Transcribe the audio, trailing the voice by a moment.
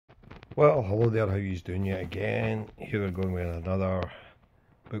Well, hello there, how you doing yet again? Here we're going with another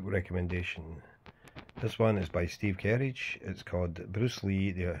book recommendation. This one is by Steve Kerridge. It's called Bruce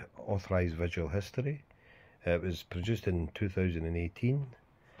Lee, The Authorized Visual History. It was produced in 2018.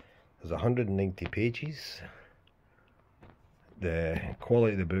 There's 190 pages. The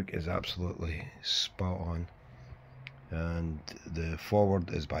quality of the book is absolutely spot on. And the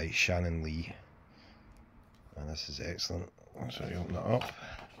foreword is by Shannon Lee. And this is excellent. So you open it up.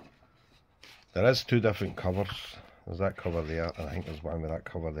 There is two different covers. There's that cover there, and I think there's one with that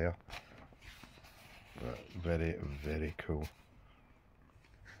cover there. Very, very cool.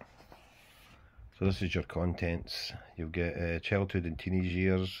 So this is your contents. You've got childhood and teenage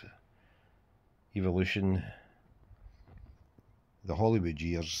years, evolution, the Hollywood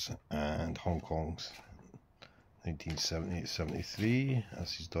years, and Hong Kong's 1978-73.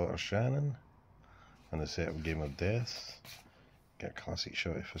 That's his daughter Shannon, and a set of Game of Death. Get a classic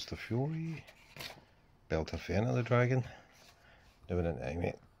shot of Fist of Fury. Belt of Fenrir the Dragon. Doing it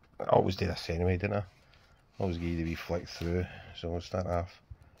anyway. I always do this anyway, didn't I? Always give you the wee flick through. So we'll start off.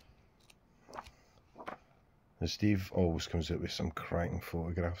 And Steve always comes out with some cracking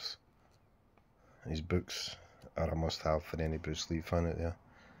photographs. His books are a must have for any Bruce Lee fan out there.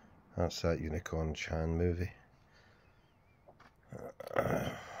 That's that Unicorn Chan movie.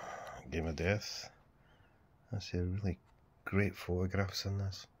 Game of Death. I see really great photographs in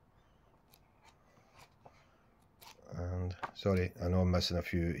this. And sorry, I know I'm missing a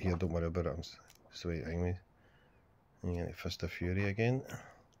few here, don't worry about it, I'm straight anyway. And you get Fist of Fury again.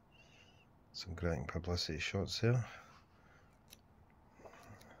 Some great publicity shots there.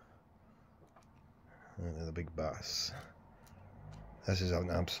 And the big bass. This is an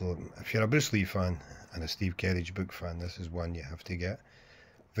absolute, if you're a Bruce Lee fan and a Steve Kerridge book fan, this is one you have to get.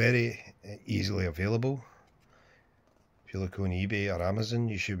 Very easily available. If you look on eBay or Amazon,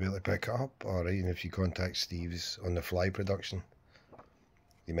 you should be able to pick it up, or even if you contact Steve's On the Fly production,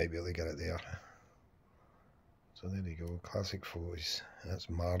 you might be able to get it there. So there you go, classic photos. That's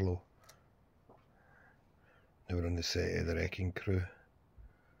Marlowe. Now we're on the set of The Wrecking Crew.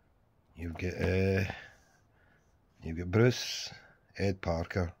 You've got Bruce, Ed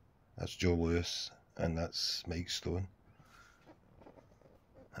Parker, that's Joe Lewis, and that's Mike Stone.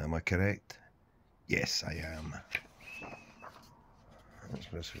 Am I correct? Yes, I am. That's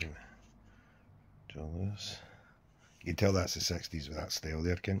Bruce Lee. Joe Lewis. You can tell that's the 60s with that style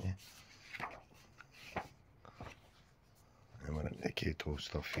there, can't you? And we're into the Kato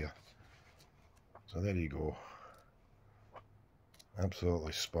stuff here. So there you go.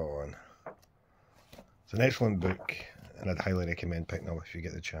 Absolutely spot on. It's an excellent book, and I'd highly recommend picking up if you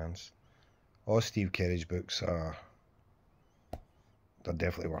get the chance. All Steve Kerridge books they're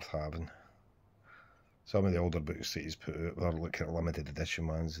definitely worth having. Some of the older books that he's put out, they're looking at limited edition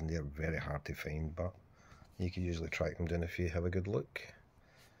ones, and they're very hard to find, but you can usually track them down if you have a good look.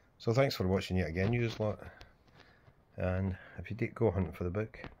 So thanks for watching yet again, you lot. And if you do go hunting for the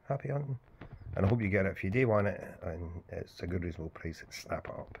book, happy hunting. And I hope you get it if you do want it, and it's a good reasonable price, snap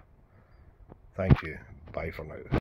it up. Thank you. Bye for now.